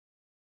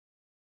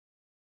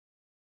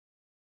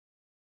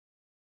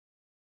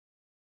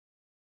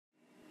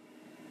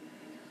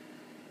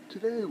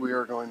Today we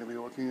are going to be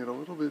looking at a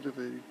little bit of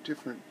a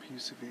different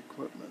piece of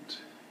equipment.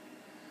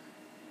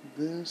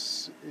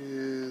 This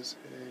is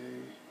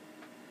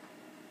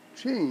a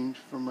change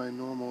from my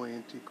normal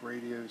antique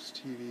radios,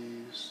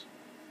 TVs,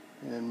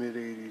 and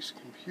mid-80s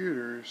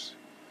computers.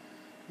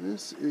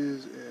 This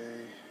is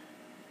a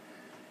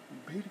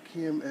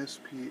Betacam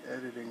SP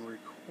editing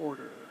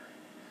recorder.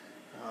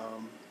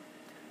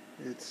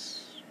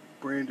 It's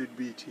branded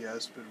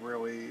BTS, but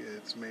really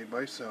it's made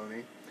by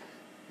Sony.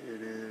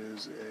 It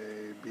is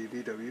a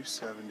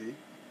BVW-70,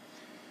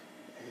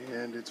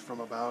 and it's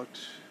from about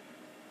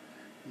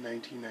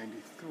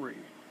 1993.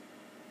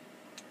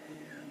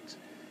 And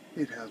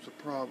it has a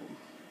problem,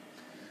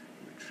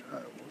 which I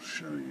will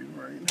show you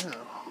right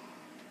now.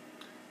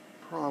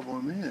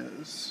 Problem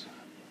is,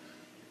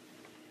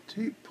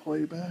 tape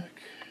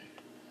playback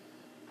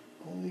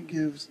only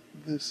gives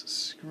this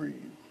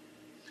screen,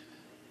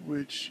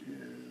 which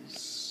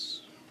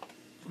is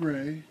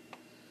gray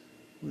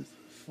with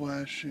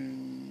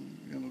flashing.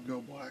 It'll go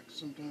black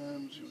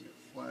sometimes. You'll get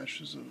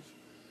flashes of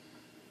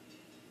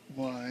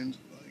lines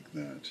like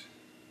that.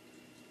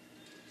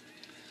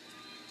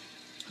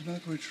 I'm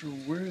not quite sure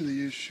where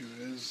the issue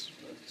is,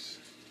 but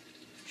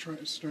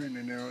starting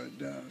to narrow it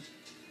down.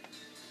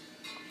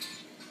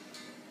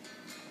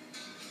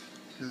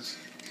 Because,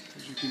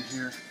 as you can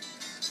hear,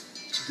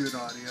 it's good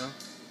audio.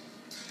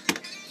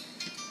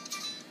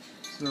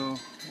 So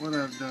what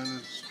I've done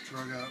is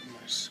drug out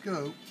my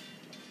scope,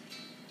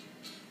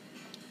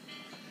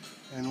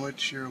 and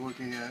what you're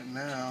looking at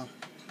now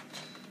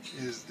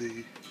is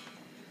the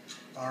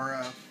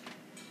RF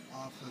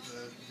off of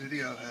the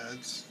video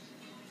heads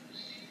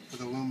for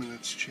the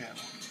luminance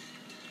channel,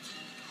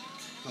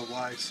 the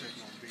Y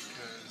signal,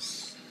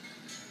 because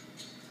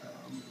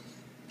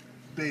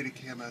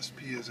Betacam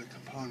SP is a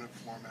component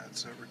format,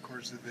 so it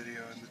records the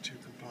video in the two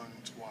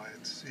components Y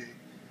and C.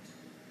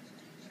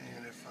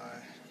 And if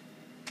I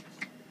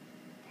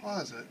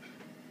pause it,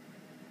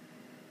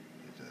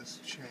 it does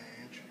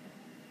change,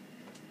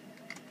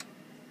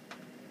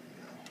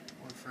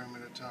 one frame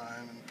at a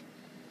time, and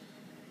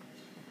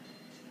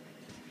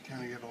you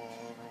kind of get a little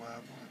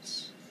overlap.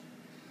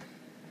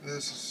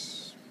 This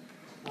is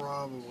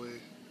probably,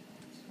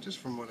 just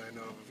from what I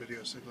know of a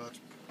video signal,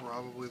 that's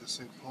probably the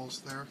sync pulse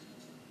there.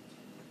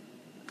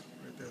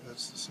 Right there,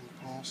 that's the sync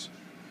pulse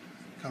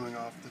coming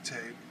off the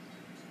tape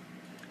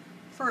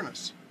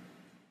furnace.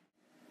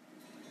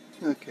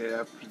 Okay,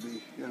 after the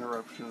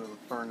interruption of the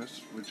furnace,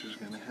 which is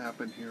going to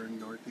happen here in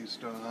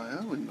Northeast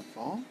Ohio in the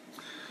fall,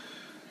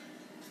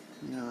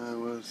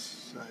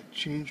 I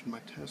changed my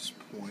test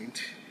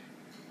point,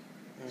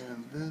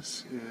 and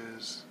this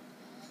is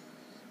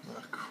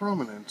the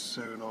chrominance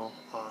signal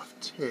off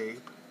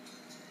tape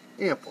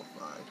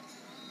amplified,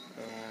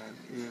 and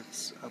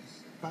it's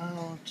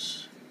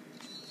about,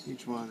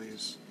 each one of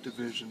these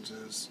divisions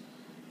is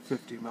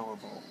 50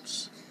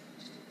 millivolts.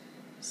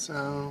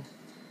 So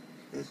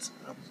it's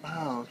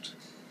about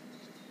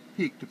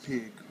peak to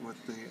peak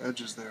with the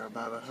edges there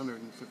about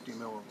 150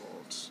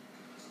 millivolts,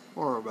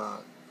 or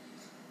about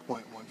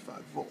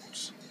 0.15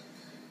 volts.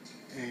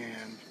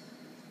 And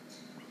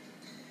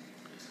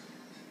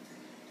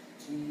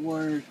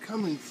where it's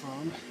coming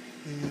from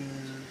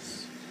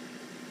is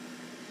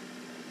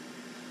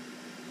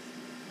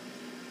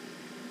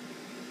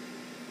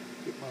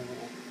get my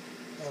little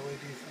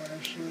LED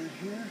flashlight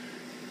here.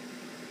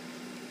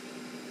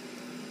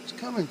 What's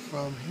coming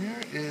from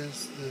here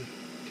is the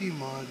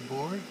D-mod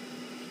board,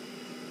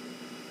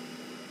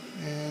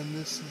 and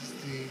this is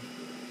the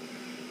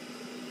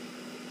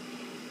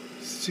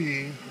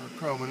C, or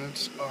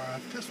chrominance,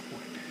 RF test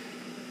point.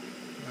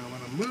 Now I'm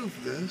going to move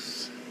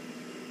this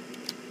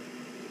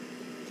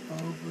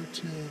over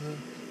to the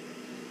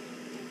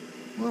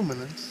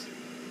luminance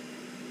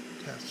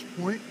test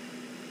point.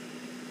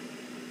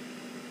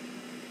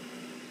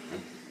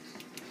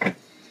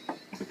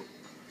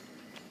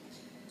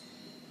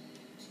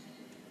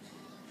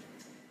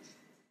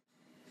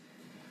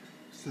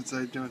 Since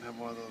I don't have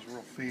one of those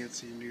real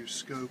fancy new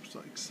scopes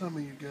like some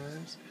of you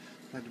guys,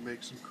 I had to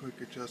make some quick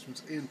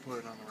adjustments and put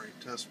it on the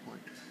right test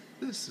point.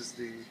 This is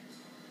the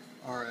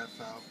RF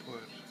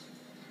output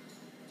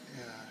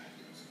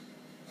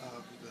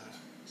of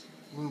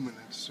the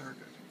luminance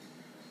circuit,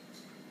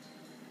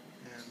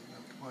 and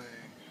I'm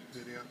playing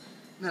video.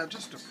 Now,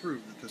 just to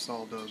prove that this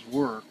all does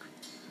work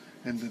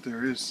and that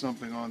there is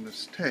something on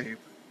this tape,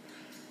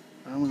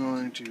 I'm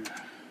going to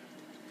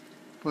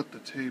put the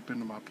tape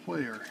into my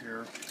player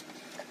here,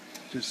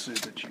 just so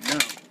that you know.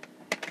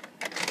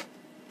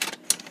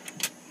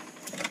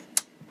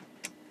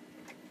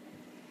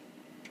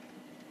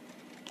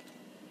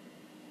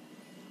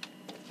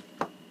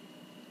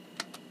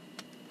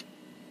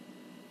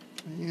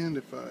 And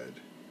if I'd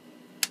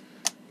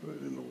put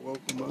it in the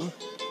local mode,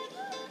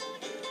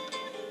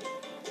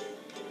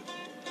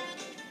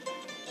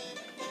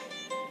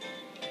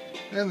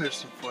 and there's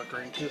some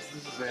flickering because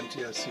this is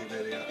NTSC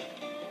video.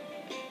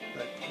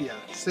 But yeah,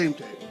 same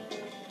tape.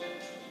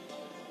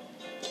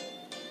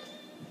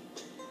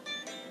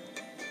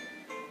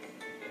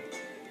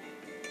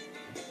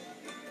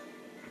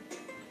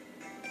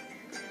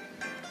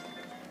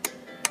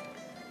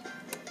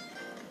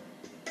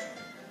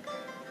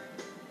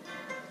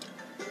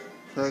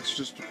 that's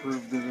just to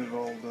prove that it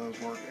all does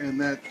work.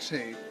 And that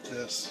tape,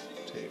 this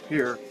tape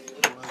here,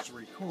 was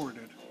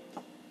recorded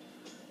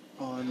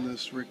on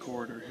this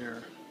recorder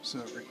here. So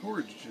it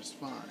records just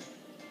fine.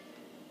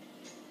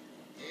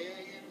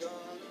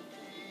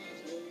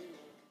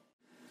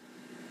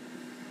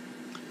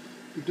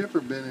 If you've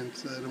never been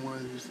inside of one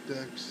of these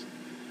decks,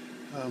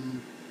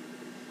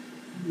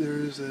 there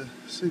is a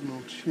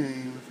signal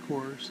chain, of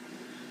course,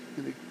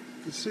 and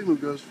the signal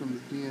goes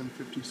from the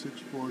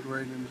DM56 board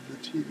right into the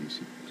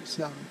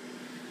TV7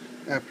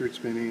 after it's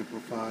been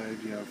amplified,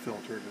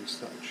 filtered and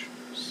such.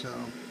 So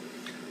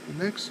the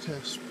next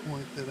test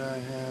point that I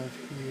have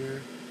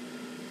here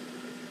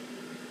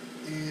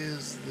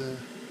is the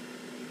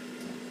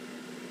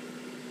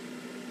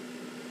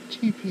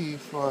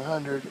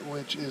TP400,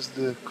 which is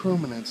the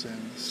chrominance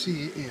end,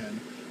 CN,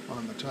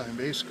 on the time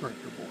base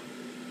corrector board.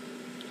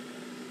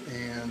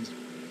 And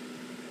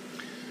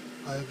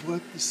I've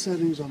left the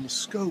settings on the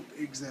scope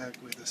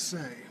exactly the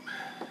same.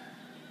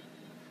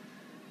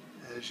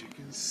 As you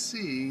can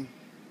see,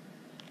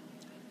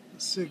 the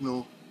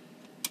signal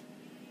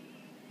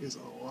is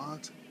a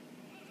lot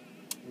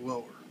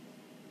lower.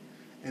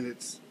 And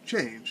it's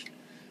changed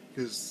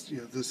because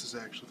this is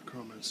actually the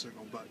chrominance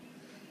signal, but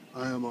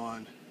I am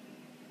on,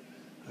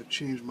 I've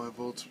changed my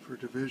volts per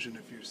division,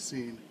 if you've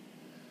seen,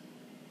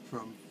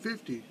 from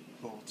 50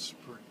 volts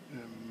per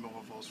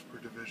millivolts per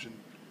division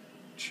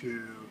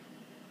to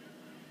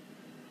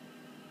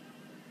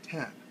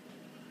 10.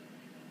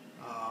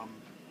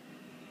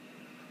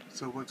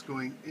 So what's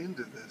going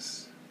into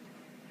this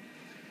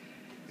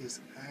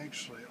is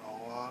actually a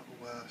lot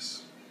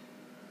less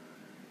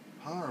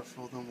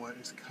powerful than what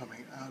is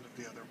coming out of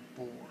the other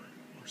board,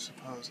 or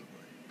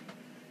supposedly.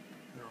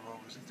 They're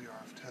always at the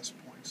RF test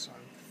point, so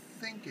I'm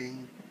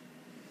thinking,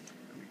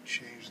 let me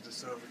change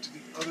this over to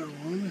the other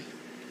one.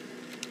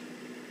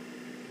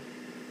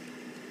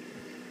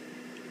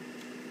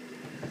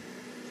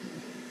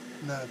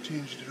 Now I've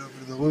changed it over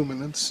to the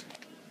luminance.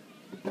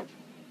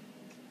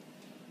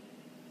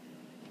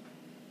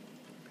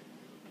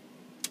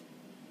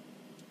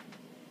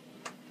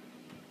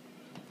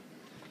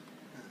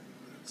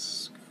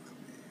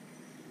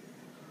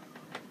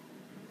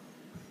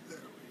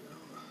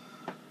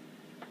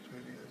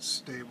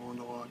 Stable and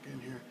to lock in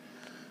here,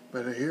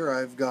 but here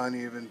I've gone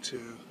even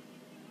to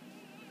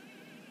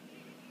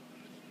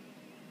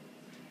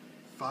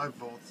 5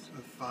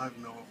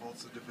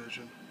 millivolts a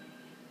division,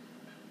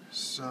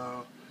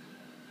 so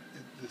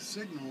the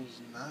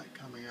signal's not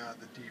coming out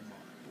of the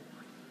DMOD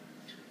board,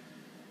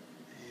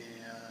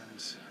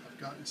 and I've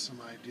gotten some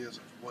ideas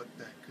of what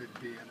that could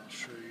be, and I'll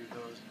show you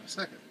those in a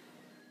second.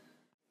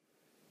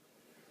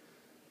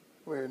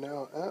 We're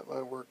now at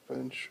my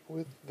workbench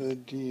with the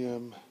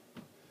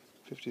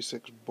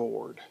DM56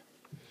 board.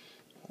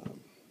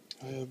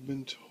 I have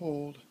been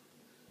told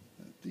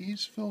that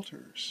these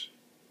filters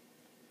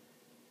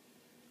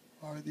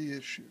are the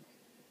issue.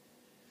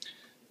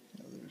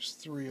 Now, there's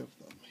 3 of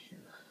them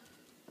here.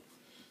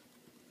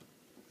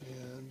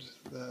 And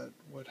that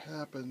what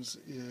happens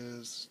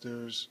is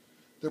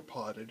they're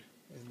potted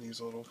in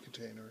these little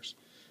containers,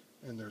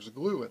 and there's a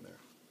glue in there.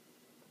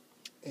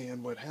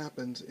 And what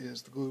happens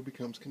is the glue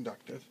becomes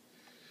conductive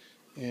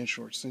and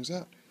shorts things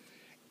out.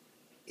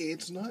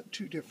 It's not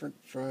too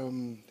different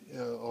from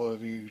all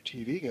of you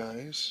TV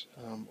guys,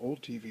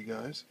 old TV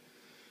guys,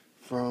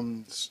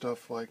 from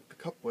stuff like the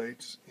cup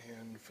weights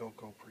and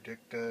Philco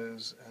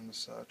Predictas and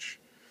such,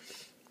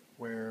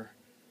 where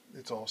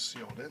it's all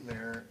sealed in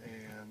there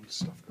and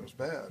stuff goes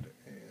bad.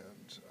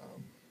 And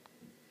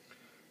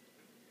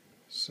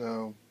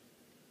so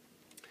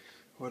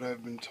what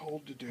I've been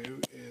told to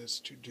do is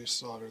to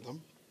desolder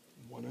them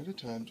one at a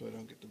time so I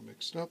don't get them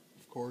mixed up,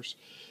 of course,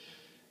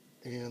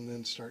 and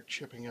then start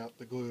chipping out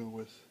the glue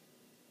with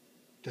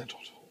dental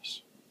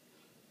tools.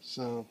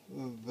 So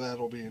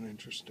that'll be an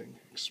interesting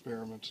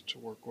experiment to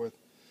work with,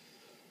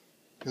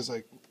 because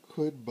I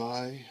could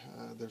buy,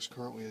 there's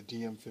currently a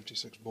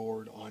DM56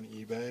 board on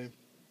eBay.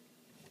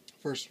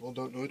 First of all,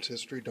 don't know its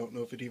history, don't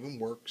know if it even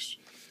works.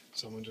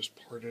 Someone just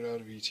parted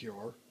out of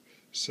ETR,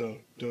 so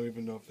don't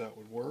even know if that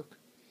would work.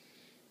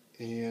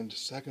 And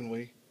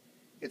secondly,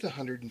 it's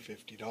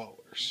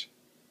 $150.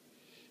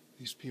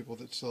 These people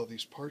that sell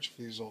these parts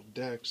for these old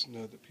decks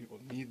know that people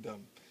need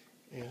them,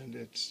 and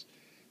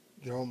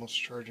they're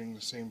almost charging the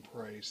same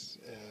price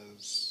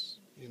as,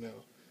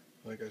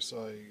 like I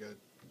saw you got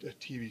a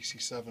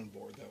TVC7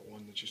 board, that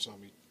one that you saw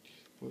me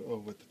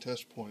with the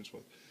test points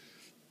with.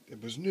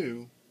 It was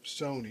new,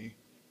 Sony,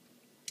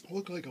 it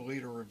looked like a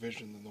later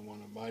revision than the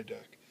one on my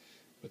deck,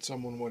 but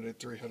someone wanted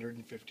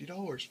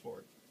 $350 for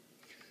it.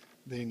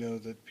 They know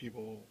that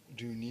people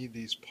do need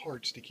these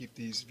parts to keep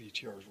these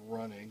VTRs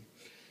running,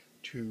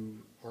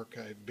 to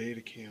archive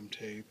Betacam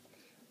tape,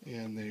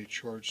 and they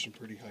charge some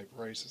pretty high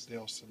prices. They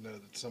also know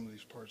that some of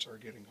these parts are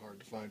getting hard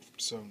to find from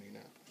Sony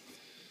now.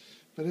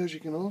 But as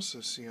you can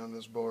also see on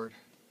this board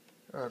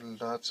are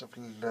lots of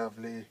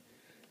lovely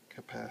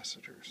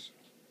capacitors.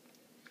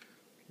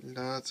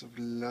 Lots of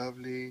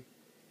lovely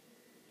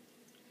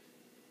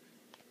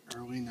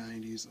early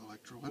 90s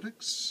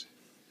electrolytics.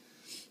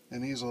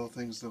 And these little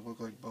things that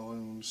look like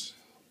balloons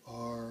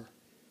are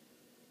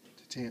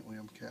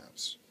titanium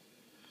caps,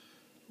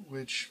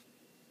 which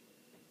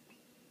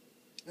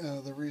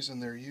the reason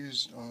they're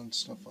used on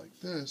stuff like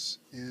this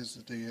is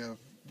that they have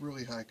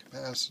really high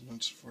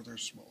capacitance for their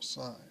small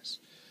size.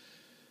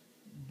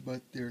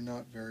 But they're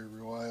not very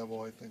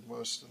reliable. I think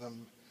most of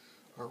them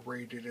are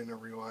rated in a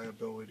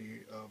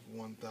reliability of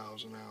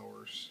 1,000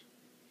 hours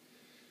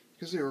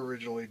because they were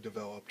originally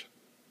developed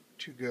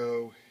to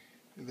go.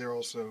 They're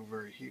also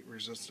very heat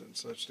resistant,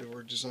 such they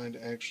were designed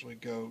to actually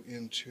go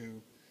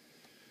into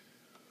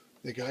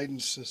the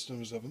guidance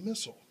systems of a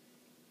missile.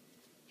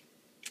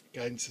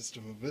 Guidance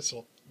system of a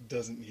missile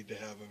doesn't need to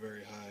have a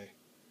very high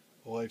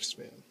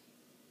lifespan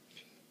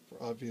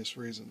for obvious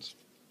reasons.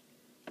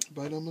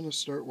 But I'm going to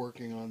start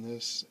working on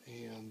this,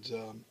 and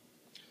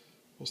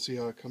we'll see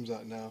how it comes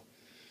out. Now,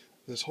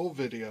 this whole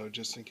video,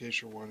 just in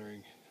case you're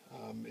wondering,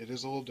 it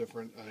is a little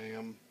different. I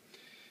am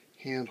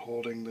hand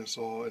holding this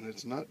all, and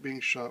it's not being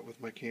shot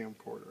with my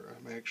camcorder.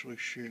 I'm actually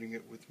shooting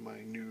it with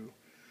my new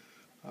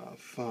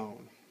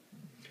phone,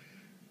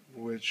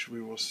 which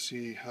we will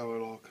see how it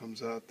all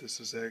comes out. This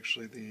is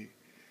actually the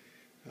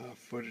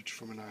footage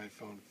from an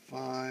iPhone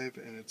 5,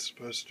 and it's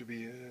supposed to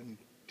be in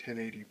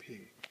 1080p,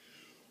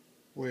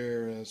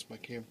 whereas my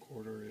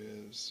camcorder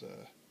is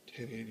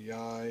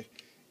 1080i,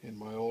 and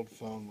my old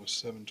phone was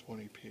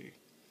 720p.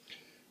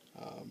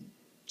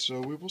 So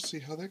we will see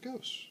how that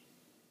goes.